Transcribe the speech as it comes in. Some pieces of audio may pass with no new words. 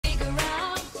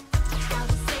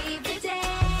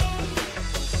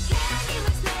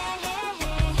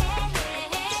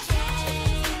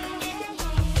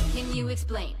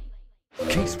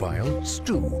profile,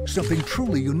 Stu, something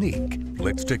truly unique.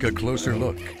 Let's take a closer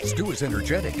look. Stu is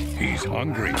energetic. He's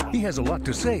hungry. He has a lot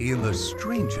to say in the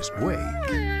strangest way.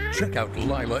 Check out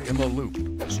Lila in the Loop,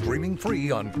 streaming free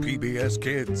on PBS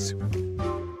Kids.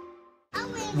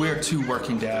 We're two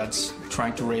working dads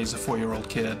trying to raise a 4-year-old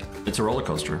kid. It's a roller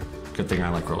coaster. Good thing I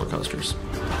like roller coasters.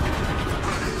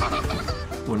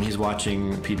 When he's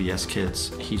watching PBS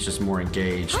Kids, he's just more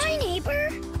engaged. Hi, neighbor.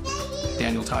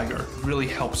 Daniel Tiger really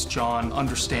helps John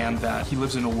understand that he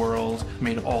lives in a world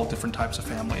made of all different types of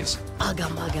families. Ugga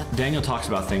mugga. Daniel talks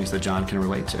about things that John can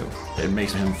relate to. It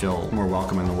makes him feel more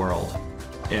welcome in the world.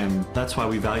 And that's why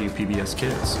we value PBS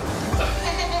Kids.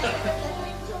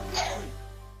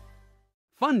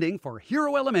 Funding for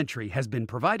Hero Elementary has been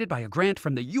provided by a grant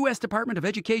from the U.S. Department of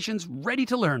Education's Ready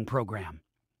to Learn program.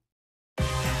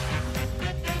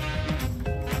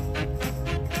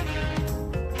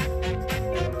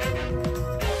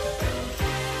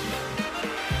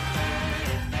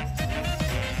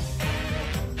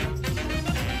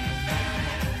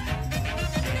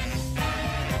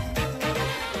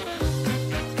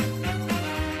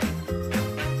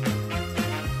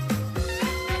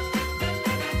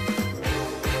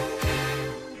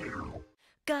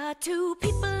 Got 2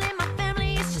 people in my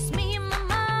family, it's just me and my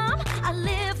mom. I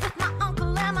live with my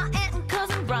uncle and my aunt and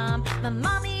cousin Ron. My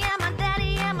mommy and my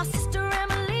daddy and my sister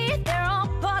Emily, they're all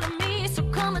part of me, so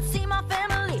come and see my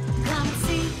family. Come and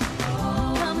see,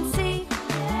 come and see,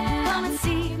 come and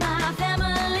see my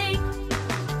family.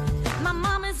 My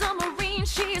mom is a Marine,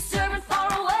 she is serving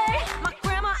far away. My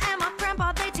grandma and my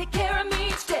grandpa, they take care of me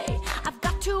each day. I've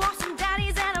got 2 awesome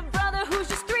daddies and a brother who's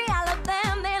just 3. I love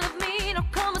them, they love me. Now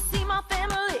come and see my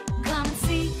family. Come and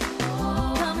see,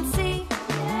 come and see,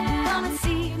 come and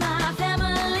see my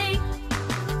family.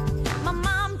 My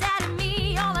mom, dad, and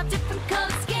me all have different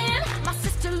colored skin. My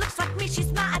sister looks like me,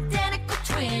 she's my identical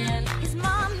twin. His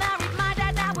mom married my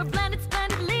dad, now we're blended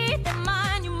splendidly. They're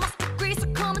mine, you must agree, so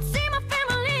come and see my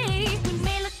family. We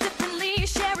may look differently,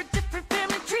 share a different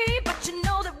family tree, but you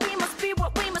know that we must be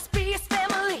what we must be as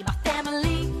family. My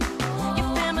family,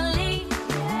 your family,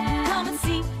 come and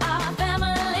see our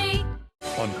family.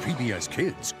 On PBS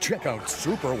Kids, check out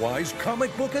Superwise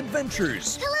Comic Book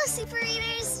Adventures. Hello, Super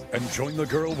Eaters. And join the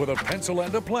girl with a pencil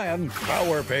and a plan,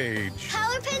 Power Page.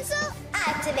 Power pencil,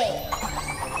 activate.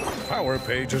 Power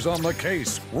Page is on the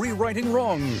case, rewriting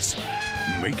wrongs,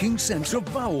 making sense of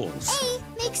vowels, A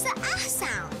makes the ah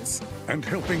sounds. and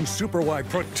helping Superwise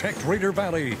protect Raider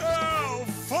Valley. Oh,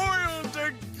 foiled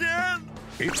again!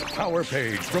 It's Power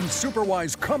Page from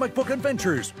Superwise Comic Book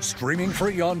Adventures, streaming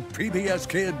free on PBS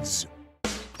Kids.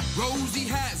 Rosie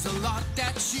has a lot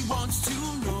that she wants to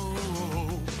know.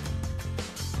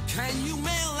 Can you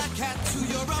mail a cat to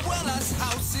your abuela's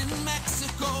house in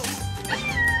Mexico?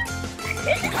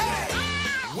 Hey!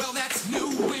 Well, that's new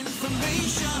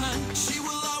information. She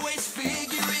will always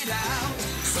figure it out.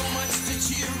 So much to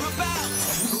cheer about.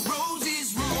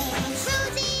 Rosie's rules.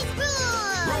 Rosie's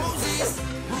rules. Rosie's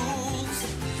rules.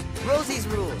 Rosie's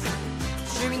Rules,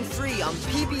 streaming free on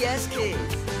PBS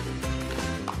Kids.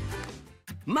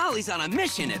 Molly's on a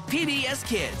mission at PBS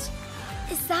Kids.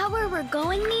 Is that where we're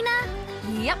going, Nina?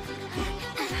 Yep.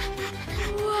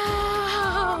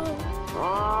 Wow.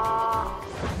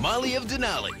 Molly of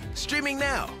Denali, streaming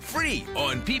now, free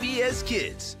on PBS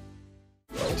Kids.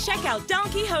 Check out Don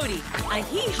Quixote, a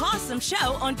hee-hawsome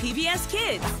show on PBS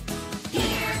Kids.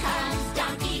 Here comes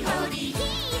Don Quixote.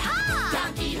 Hee-haw!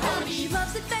 Don Quixote. She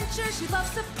loves adventure, she loves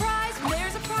surprise. When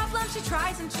there's a problem, she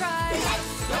tries and tries.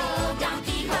 Let's go, Don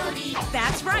Quixote.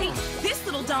 That's right. This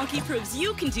little donkey proves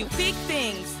you can do big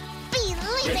things. Believe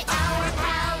it. Our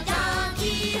pal Don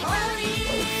Quixote.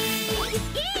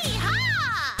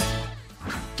 Hee-haw!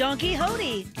 Don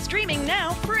Quixote, streaming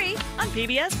now, free on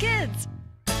PBS Kids.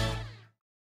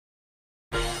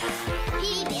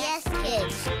 PBS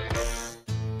Kids.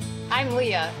 I'm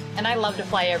Leah, and I love to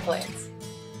fly airplanes.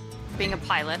 Being a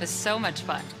pilot is so much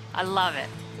fun. I love it.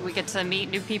 We get to meet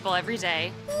new people every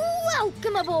day,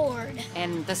 Welcome aboard.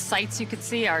 and the sights you could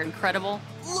see are incredible.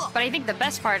 But I think the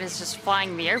best part is just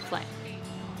flying the airplane.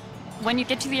 When you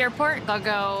get to the airport, they'll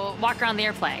go walk around the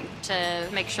airplane to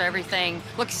make sure everything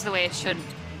looks the way it should.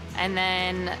 And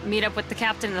then meet up with the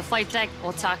captain in the flight deck.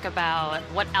 We'll talk about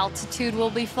what altitude we'll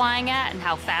be flying at and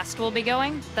how fast we'll be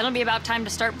going. Then it'll be about time to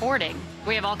start boarding.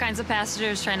 We have all kinds of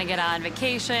passengers trying to get on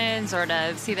vacations or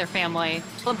to see their family.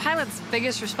 Well, the pilot's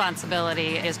biggest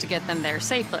responsibility is to get them there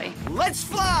safely. Let's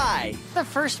fly! The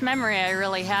first memory I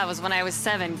really have was when I was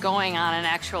 7 going on an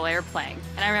actual airplane.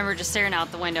 And I remember just staring out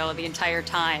the window the entire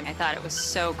time. I thought it was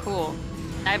so cool.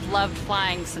 I've loved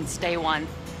flying since day one.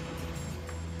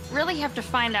 really have to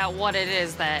find out what it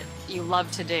is that you love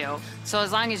to do. So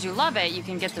as long as you love it, you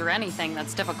can get through anything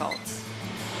that's difficult.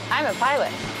 I'm a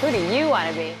pilot. Who do you want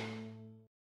to be?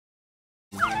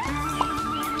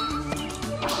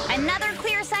 Another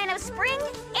clear sign of spring,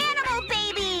 animal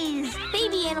babies!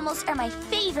 Baby animals are my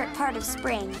favorite part of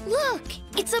spring. Look,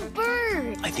 it's a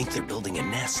bird. I think they're building a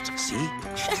nest, see?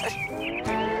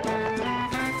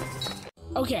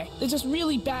 Okay, there's this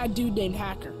really bad dude named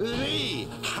Hacker. Me?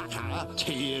 Hacker?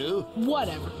 To you?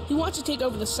 Whatever. He wants to take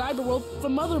over the cyber world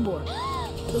from Motherboard.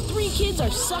 The 3 kids are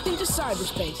sucked into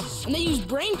cyberspace, and they use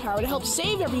brain power to help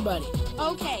save everybody.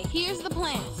 Okay, here's the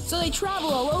plan. So they travel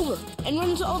all over and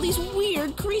run into all these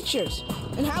weird creatures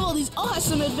and have all these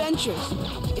awesome adventures.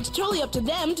 It's totally up to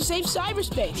them to save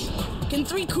cyberspace. Can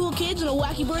 3 cool kids and a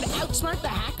wacky bird outsmart the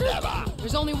hacker? Never.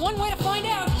 There's only one way to find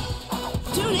out.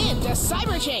 Tune in to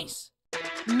Cyber Chase.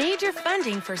 Major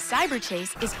funding for Cyber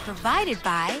Chase is provided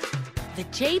by the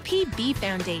JPB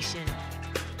Foundation,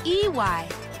 EY,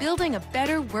 Building a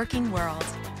Better Working World,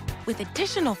 with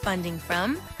additional funding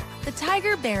from the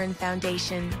Tiger Barron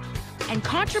Foundation, and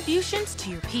contributions to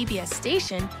your PBS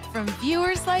station from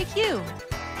viewers like you.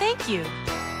 Thank you.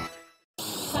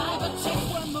 Cyber Chase,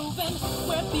 we're moving,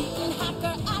 we're beating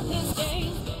Hacker at his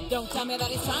game. Don't tell me that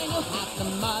he's trying to hack the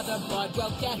motherboard, you'll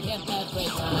get him every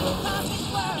time. Cosmic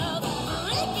world,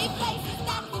 freaky places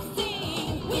that we've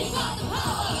seen. We got the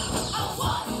power of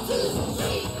 1, 2,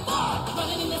 3, 4.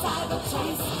 Running in the Cyber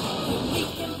Chase,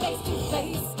 unique and face to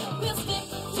face. We'll stick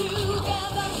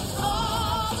together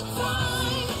all the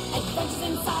time. Adventures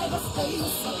in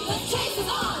cyberspace, the chase is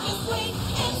on. Just wait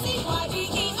and see why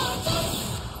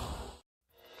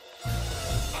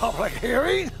Public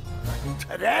hearing?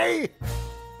 Today?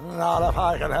 Not if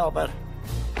I can help it.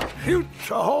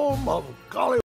 Future home of Golly